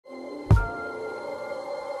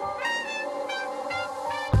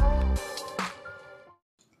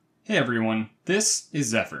Hey everyone, this is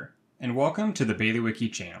Zephyr, and welcome to the BaileyWiki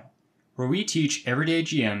channel, where we teach everyday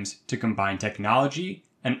GMs to combine technology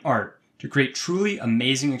and art to create truly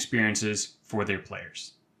amazing experiences for their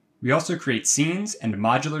players. We also create scenes and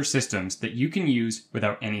modular systems that you can use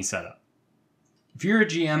without any setup. If you're a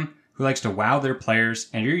GM who likes to wow their players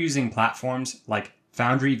and you're using platforms like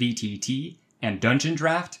Foundry VTT and Dungeon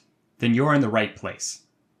Draft, then you're in the right place.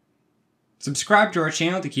 Subscribe to our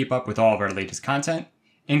channel to keep up with all of our latest content,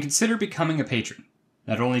 and consider becoming a patron.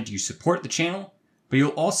 Not only do you support the channel, but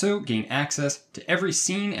you'll also gain access to every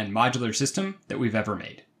scene and modular system that we've ever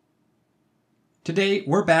made. Today,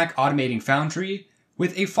 we're back automating Foundry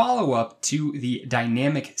with a follow-up to the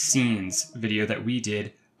dynamic scenes video that we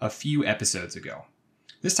did a few episodes ago.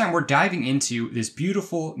 This time we're diving into this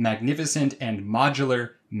beautiful, magnificent, and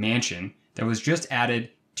modular mansion that was just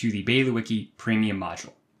added to the BaileyWiki Premium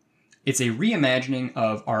module. It's a reimagining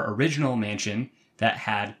of our original mansion that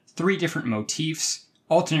had 3 different motifs,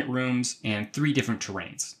 alternate rooms, and 3 different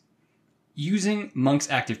terrains. Using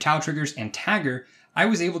Monk's active tile triggers and Tagger, I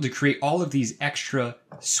was able to create all of these extra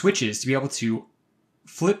switches to be able to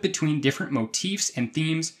flip between different motifs and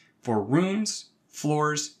themes for rooms,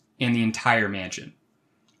 floors, and the entire mansion.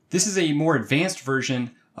 This is a more advanced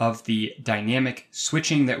version of the dynamic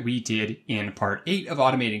switching that we did in part 8 of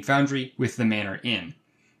Automating Foundry with the Manor Inn.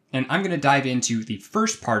 And I'm going to dive into the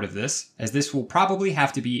first part of this, as this will probably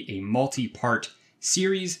have to be a multi-part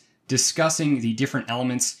series discussing the different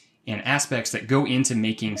elements and aspects that go into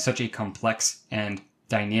making such a complex and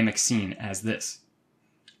dynamic scene as this.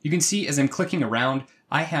 You can see as I'm clicking around,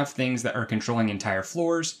 I have things that are controlling entire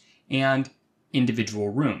floors and individual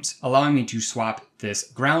rooms, allowing me to swap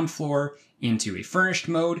this ground floor into a furnished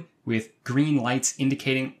mode with green lights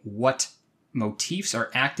indicating what motifs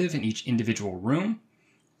are active in each individual room.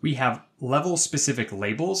 We have level-specific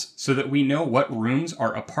labels so that we know what rooms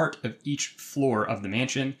are a part of each floor of the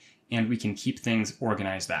mansion, and we can keep things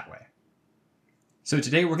organized that way. So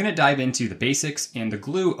today we're going to dive into the basics and the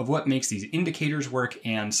glue of what makes these indicators work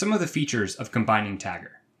and some of the features of combining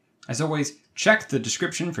Tagger. As always, check the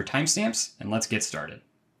description for timestamps, and let's get started.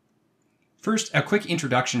 First, a quick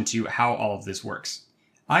introduction to how all of this works.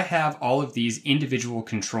 I have all of these individual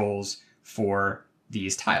controls for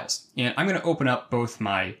these tiles. And I'm going to open up both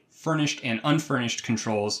my furnished and unfurnished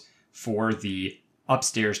controls for the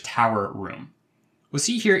upstairs tower room. We'll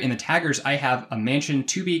see here in the taggers, I have a mansion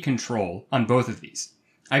 2B control on both of these.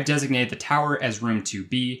 I've designated the tower as room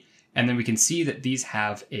 2B, and then we can see that these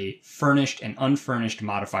have a furnished and unfurnished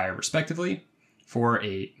modifier respectively for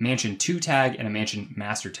a mansion 2 tag and a mansion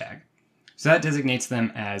master tag. So that designates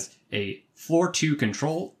them as a floor 2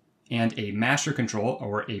 control and a master control,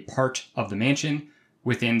 or a part of the mansion,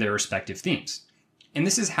 within their respective themes. And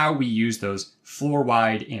this is how we use those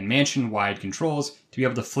floor-wide and mansion-wide controls to be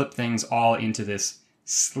able to flip things all into this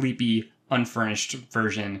sleepy, unfurnished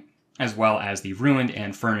version, as well as the ruined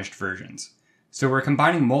and furnished versions. So we're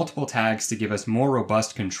combining multiple tags to give us more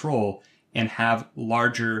robust control and have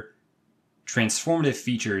larger transformative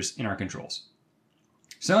features in our controls.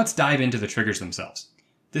 So let's dive into the triggers themselves.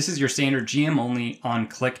 This is your standard GM-only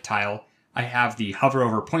on-click tile. I have the hover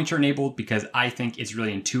over pointer enabled because I think it's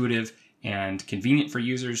really intuitive and convenient for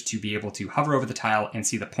users to be able to hover over the tile and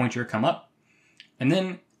see the pointer come up. And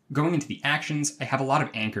then going into the actions, I have a lot of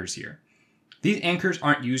anchors here. These anchors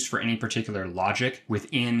aren't used for any particular logic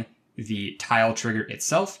within the tile trigger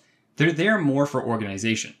itself. They're there more for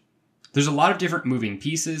organization. There's a lot of different moving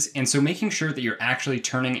pieces, and so making sure that you're actually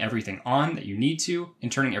turning everything on that you need to and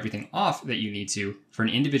turning everything off that you need to for an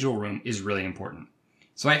individual room is really important.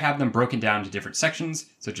 So I have them broken down to different sections,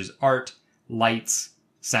 such as art, lights,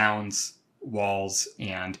 sounds, walls,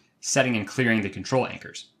 and setting and clearing the control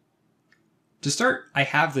anchors. To start, I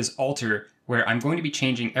have this altar where I'm going to be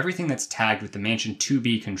changing everything that's tagged with the Mansion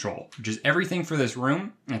 2B control, which is everything for this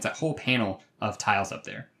room, and it's that whole panel of tiles up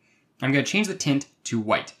there. I'm going to change the tint to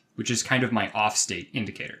white, which is kind of my off-state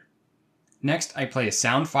indicator. Next, I play a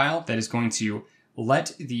sound file that is going to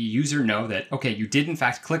let the user know that, okay, you did in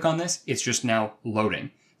fact click on this, it's just now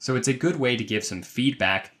loading. So it's a good way to give some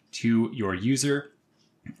feedback to your user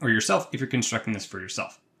or yourself if you're constructing this for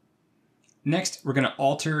yourself. Next, we're going to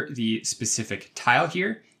alter the specific tile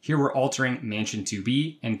here. Here we're altering Mansion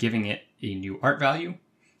 2B and giving it a new art value.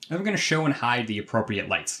 And we're going to show and hide the appropriate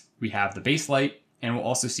lights. We have the base light, and we'll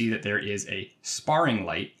also see that there is a sparring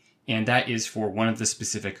light, and that is for one of the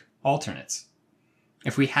specific alternates.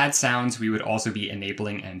 If we had sounds, we would also be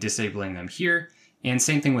enabling and disabling them here. And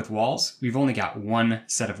same thing with walls. We've only got one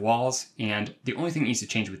set of walls, and the only thing that needs to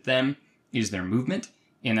change with them is their movement,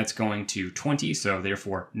 and that's going to 20, so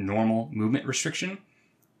therefore normal movement restriction.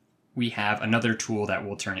 we have another tool that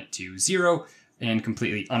will turn it to 0 and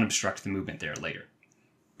completely unobstruct the movement there later.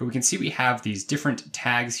 But we can see we have these different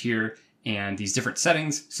tags here and these different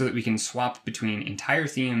settings so that we can swap between entire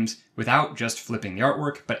themes without just flipping the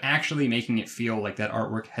artwork, but actually making it feel like that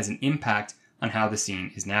artwork has an impact on how the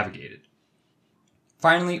scene is navigated.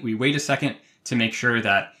 Finally, we wait a second to make sure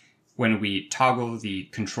that when we toggle the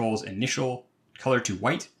control's initial color to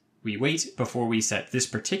white, we wait before we set this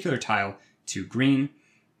particular tile to green.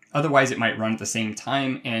 Otherwise, it might run at the same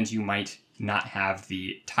time and you might not have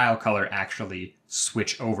the tile color actually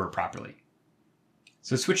switch over properly.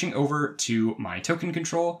 So switching over to my token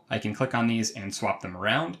control, I can click on these and swap them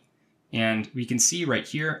around. And we can see right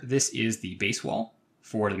here, this is the base wall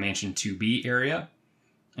for the Mansion 2B area.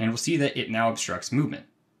 And we'll see that it now obstructs movement.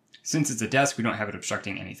 Since it's a desk, we don't have it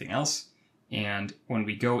obstructing anything else. And when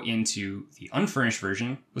we go into the unfurnished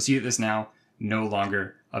version, we'll see that this now no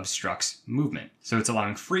longer obstructs movement. So it's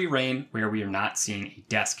allowing free reign where we are not seeing a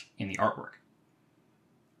desk in the artwork.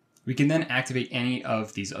 We can then activate any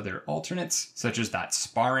of these other alternates, such as that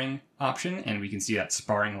sparring option, and we can see that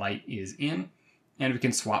sparring light is in, and we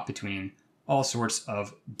can swap between all sorts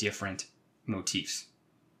of different motifs.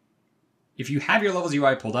 If you have your Levels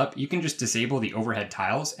UI pulled up, you can just disable the overhead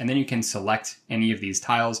tiles, and then you can select any of these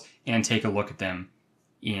tiles and take a look at them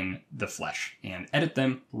in the flesh and edit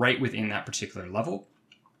them right within that particular level.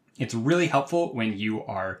 It's really helpful when you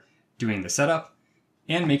are doing the setup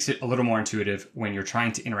and makes it a little more intuitive when you're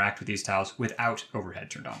trying to interact with these tiles without overhead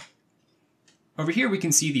turned on. Over here, we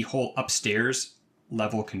can see the whole upstairs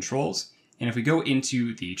level controls. And if we go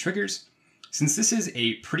into the triggers, since this is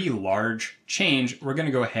a pretty large change, we're going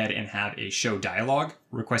to go ahead and have a show dialog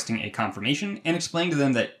requesting a confirmation and explain to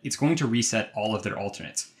them that it's going to reset all of their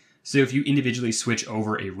alternates. So if you individually switch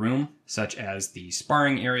over a room, such as the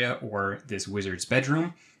sparring area or this wizard's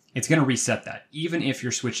bedroom, it's going to reset that, even if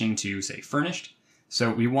you're switching to, say, furnished.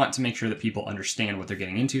 So we want to make sure that people understand what they're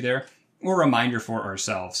getting into there, or a reminder for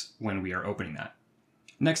ourselves when we are opening that.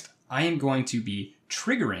 Next, I am going to be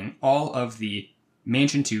triggering all of the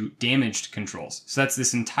Mansion 2 damaged controls. So that's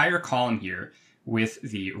this entire column here with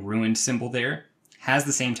the ruined symbol there, has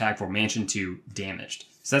the same tag for Mansion 2 damaged.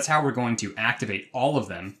 So that's how we're going to activate all of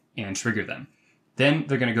them and trigger them. Then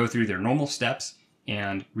they're going to go through their normal steps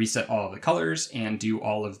and reset all of the colors and do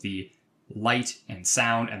all of the light and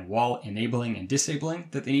sound and wall enabling and disabling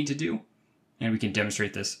that they need to do. And we can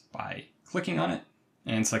demonstrate this by clicking on it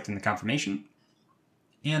and selecting the confirmation.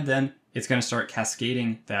 And then it's going to start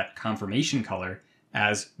cascading that confirmation color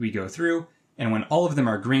as we go through. And when all of them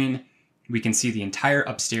are green, we can see the entire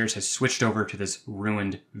upstairs has switched over to this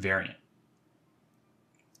ruined variant.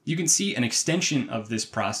 You can see an extension of this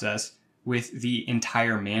process with the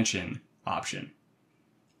entire mansion option.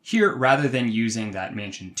 Here, rather than using that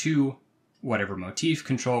Mansion 2 whatever motif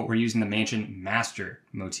control, we're using the Mansion Master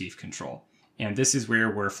motif control. And this is where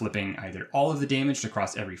we're flipping either all of the damaged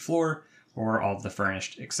across every floor or all of the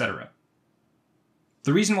furnished, etc.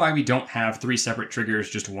 The reason why we don't have 3 separate triggers,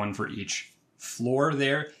 just one for each floor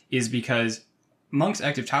there, is because Monk's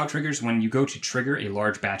active tile triggers, when you go to trigger a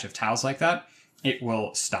large batch of tiles like that, it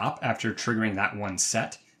will stop after triggering that one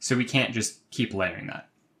set, so we can't just keep layering that.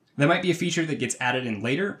 That might be a feature that gets added in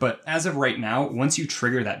later, but as of right now, once you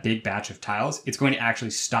trigger that big batch of tiles, it's going to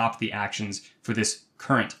actually stop the actions for this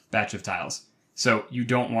current batch of tiles. So you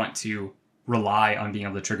don't want to rely on being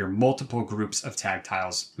able to trigger multiple groups of tag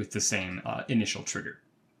tiles with the same initial trigger.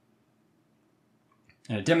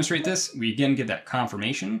 And to demonstrate this, we again get that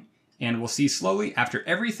confirmation, and we'll see slowly after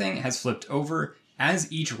everything has flipped over,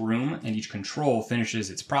 as each room and each control finishes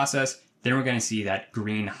its process, then we're going to see that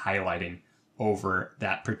green highlighting over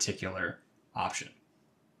that particular option.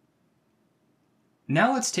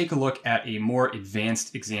 Now let's take a look at a more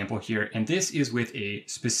advanced example here, and this is with a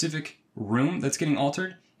specific room that's getting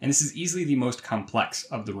altered, and this is easily the most complex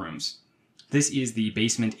of the rooms. This is the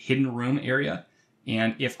basement hidden room area,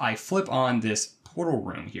 and if I flip on this portal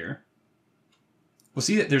room here, we'll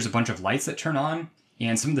see that there's a bunch of lights that turn on,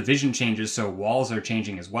 and some of the vision changes, so walls are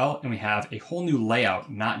changing as well, and we have a whole new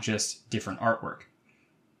layout, not just different artwork.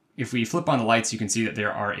 If we flip on the lights, you can see that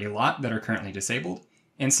there are a lot that are currently disabled,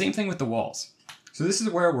 and same thing with the walls. So this is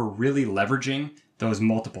where we're really leveraging those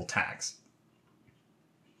multiple tags.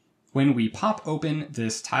 When we pop open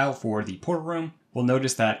this tile for the portal room, we'll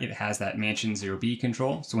notice that it has that Mansion 0B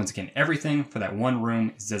control. So once again, everything for that one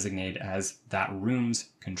room is designated as that room's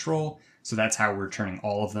control. So that's how we're turning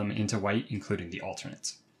all of them into white, including the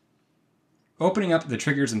alternates. Opening up the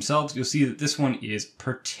triggers themselves, you'll see that this one is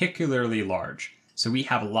particularly large. So we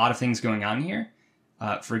have a lot of things going on here.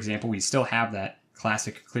 For example, we still have that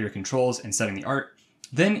classic clear controls and setting the art,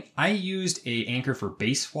 Then I used a anchor for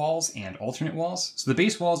base walls and alternate walls. So the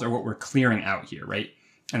base walls are what we're clearing out here, right?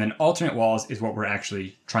 And then alternate walls is what we're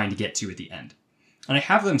actually trying to get to at the end. And I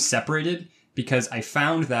have them separated because I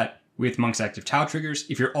found that with Monk's active tile triggers,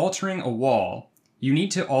 if you're altering a wall, you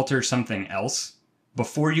need to alter something else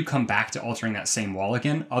before you come back to altering that same wall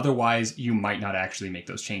again. Otherwise, you might not actually make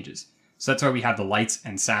those changes. So that's why we have the lights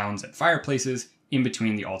and sounds and fireplaces in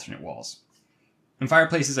between the alternate walls. And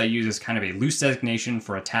fireplaces I use as kind of a loose designation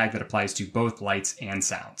for a tag that applies to both lights and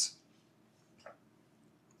sounds.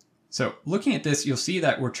 So looking at this, you'll see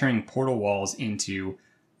that we're turning portal walls into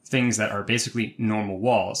things that are basically normal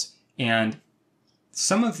walls. And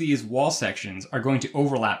some of these wall sections are going to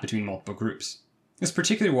overlap between multiple groups. This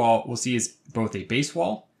particular wall we'll see is both a base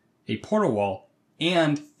wall, a portal wall,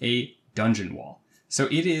 and a dungeon wall. So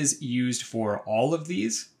it is used for all of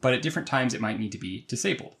these, but at different times it might need to be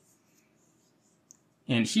disabled.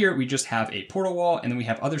 And here we just have a portal wall, and then we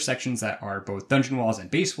have other sections that are both dungeon walls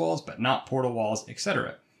and base walls, but not portal walls,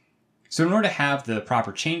 etc. So in order to have the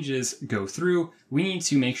proper changes go through, we need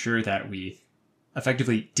to make sure that we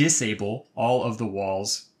effectively disable all of the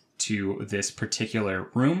walls to this particular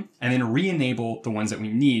room, and then re-enable the ones that we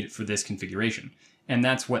need for this configuration. And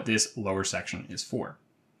that's what this lower section is for.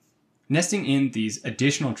 Nesting in these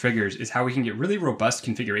additional triggers is how we can get really robust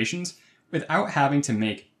configurations without having to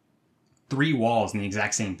make 3 walls in the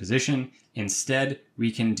exact same position. Instead,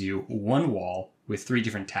 we can do one wall with 3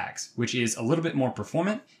 different tags, which is a little bit more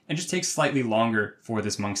performant and just takes slightly longer for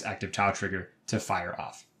this Monk's active tile trigger to fire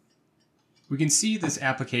off. We can see this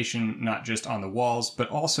application not just on the walls, but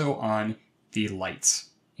also on the lights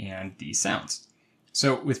and the sounds.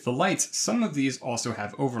 So with the lights, some of these also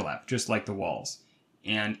have overlap, just like the walls.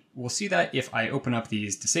 And we'll see that if I open up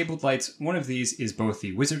these disabled lights, one of these is both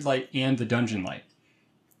the wizard light and the dungeon light.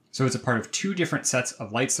 So it's a part of 2 different sets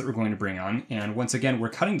of lights that we're going to bring on. And once again, we're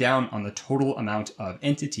cutting down on the total amount of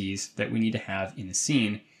entities that we need to have in a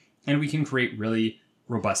scene. And we can create really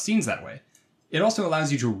robust scenes that way. It also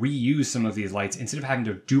allows you to reuse some of these lights instead of having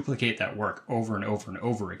to duplicate that work over and over and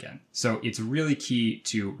over again. So it's really key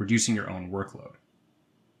to reducing your own workload.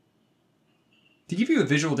 To give you a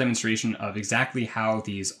visual demonstration of exactly how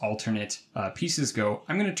these alternate pieces go,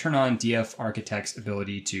 I'm going to turn on DF Architect's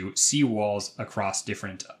ability to see walls across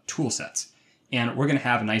different tool sets. And we're going to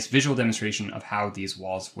have a nice visual demonstration of how these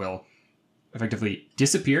walls will effectively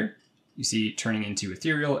disappear. You see turning into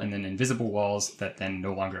ethereal and then invisible walls that then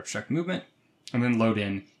no longer obstruct movement. And then load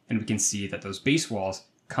in, and we can see that those base walls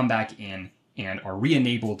come back in and are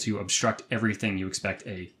re-enabled to obstruct everything you expect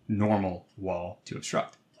a normal wall to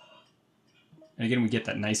obstruct. And again, we get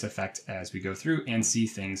that nice effect as we go through and see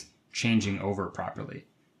things changing over properly.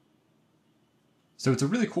 So it's a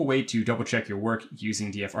really cool way to double check your work using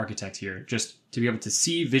DF Architect here, just to be able to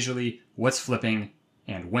see visually what's flipping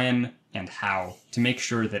and when and how to make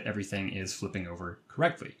sure that everything is flipping over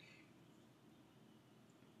correctly.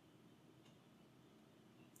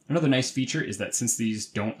 Another nice feature is that since these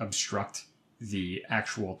don't obstruct the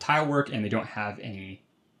actual tile work and they don't have any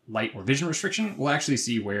light or vision restriction, we'll actually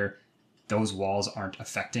see where those walls aren't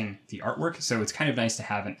affecting the artwork. So it's kind of nice to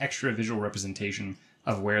have an extra visual representation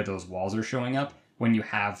of where those walls are showing up when you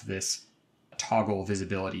have this toggle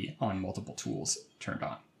visibility on multiple tools turned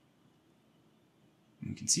on. And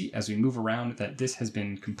you can see as we move around that this has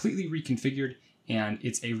been completely reconfigured, and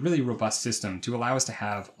it's a really robust system to allow us to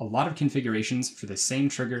have a lot of configurations for the same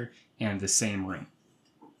trigger and the same room.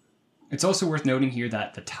 It's also worth noting here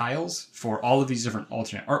that the tiles for all of these different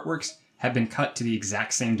alternate artworks have been cut to the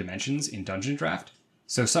exact same dimensions in Dungeon Draft,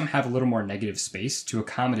 so some have a little more negative space to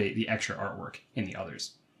accommodate the extra artwork in the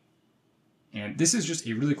others. And this is just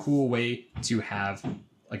a really cool way to have,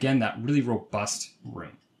 again, that really robust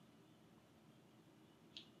room.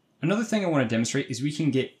 Another thing I want to demonstrate is we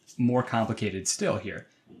can get more complicated still here.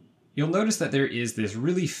 You'll notice that there is this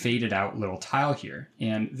really faded out little tile here,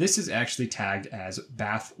 and this is actually tagged as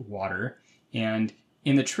bath water, and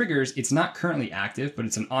in the triggers, it's not currently active, but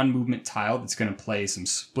it's an on-movement tile that's going to play some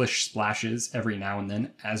splish splashes every now and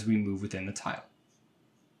then as we move within the tile.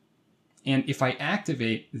 And if I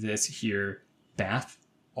activate this here, bath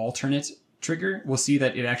alternate trigger, we'll see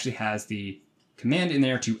that it actually has the command in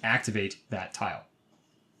there to activate that tile.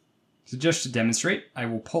 So just to demonstrate, I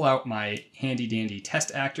will pull out my handy dandy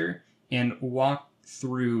test actor and walk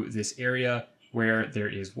through this area where there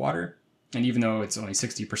is water. And even though it's only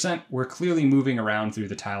 60%, we're clearly moving around through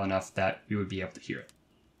the tile enough that we would be able to hear it.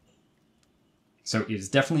 So it is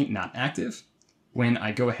definitely not active. When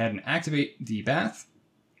I go ahead and activate the bath,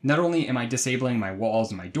 not only am I disabling my walls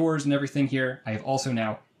and my doors and everything here, I have also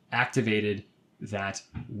now activated that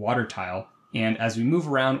water tile And as we move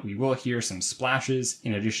around, we will hear some splashes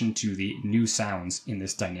in addition to the new sounds in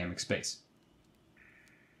this dynamic space.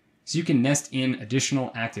 So you can nest in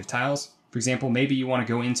additional active tiles. For example, maybe you want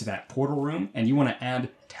to go into that portal room and you want to add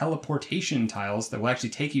teleportation tiles that will actually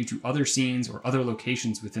take you to other scenes or other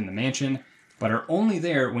locations within the mansion, but are only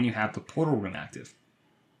there when you have the portal room active.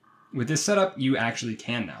 With this setup, you actually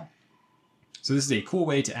can now. So this is a cool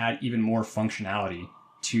way to add even more functionality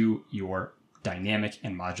to your dynamic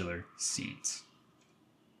and modular scenes.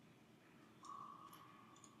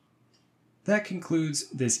 That concludes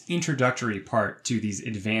this introductory part to these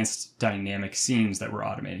advanced dynamic scenes that we're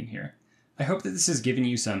automating here. I hope that this has given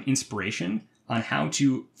you some inspiration on how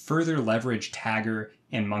to further leverage Tagger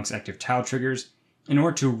and Monk's active tile triggers in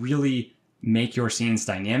order to really make your scenes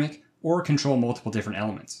dynamic or control multiple different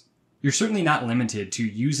elements. You're certainly not limited to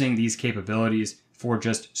using these capabilities for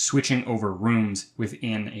just switching over rooms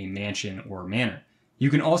within a mansion or manor. You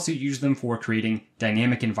can also use them for creating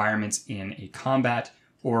dynamic environments in a combat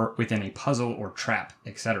or within a puzzle or trap,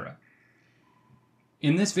 etc.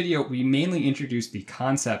 In this video, we mainly introduced the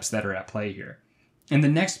concepts that are at play here. In the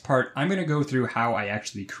next part, I'm going to go through how I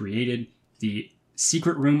actually created the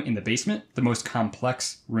secret room in the basement, the most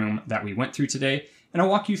complex room that we went through today, and I'll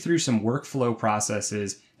walk you through some workflow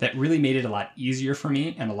processes that really made it a lot easier for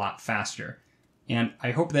me and a lot faster. And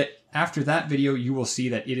I hope that after that video, you will see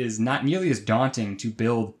that it is not nearly as daunting to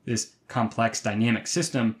build this complex dynamic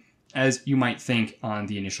system as you might think on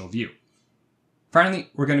the initial view. Finally,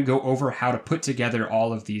 we're going to go over how to put together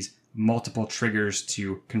all of these multiple triggers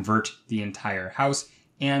to convert the entire house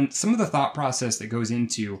and some of the thought process that goes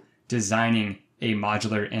into designing a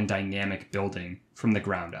modular and dynamic building from the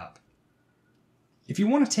ground up. If you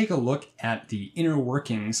want to take a look at the inner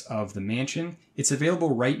workings of the mansion, it's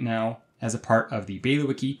available right now as a part of the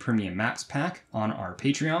Bailiwiki Premium Maps pack on our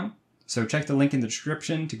Patreon. So check the link in the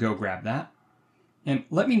description to go grab that. And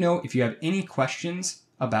let me know if you have any questions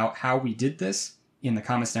about how we did this in the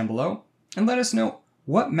comments down below, and let us know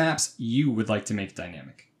what maps you would like to make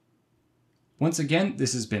dynamic. Once again,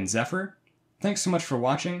 this has been Zephyr. Thanks so much for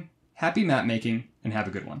watching, happy map making, and have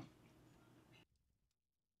a good one.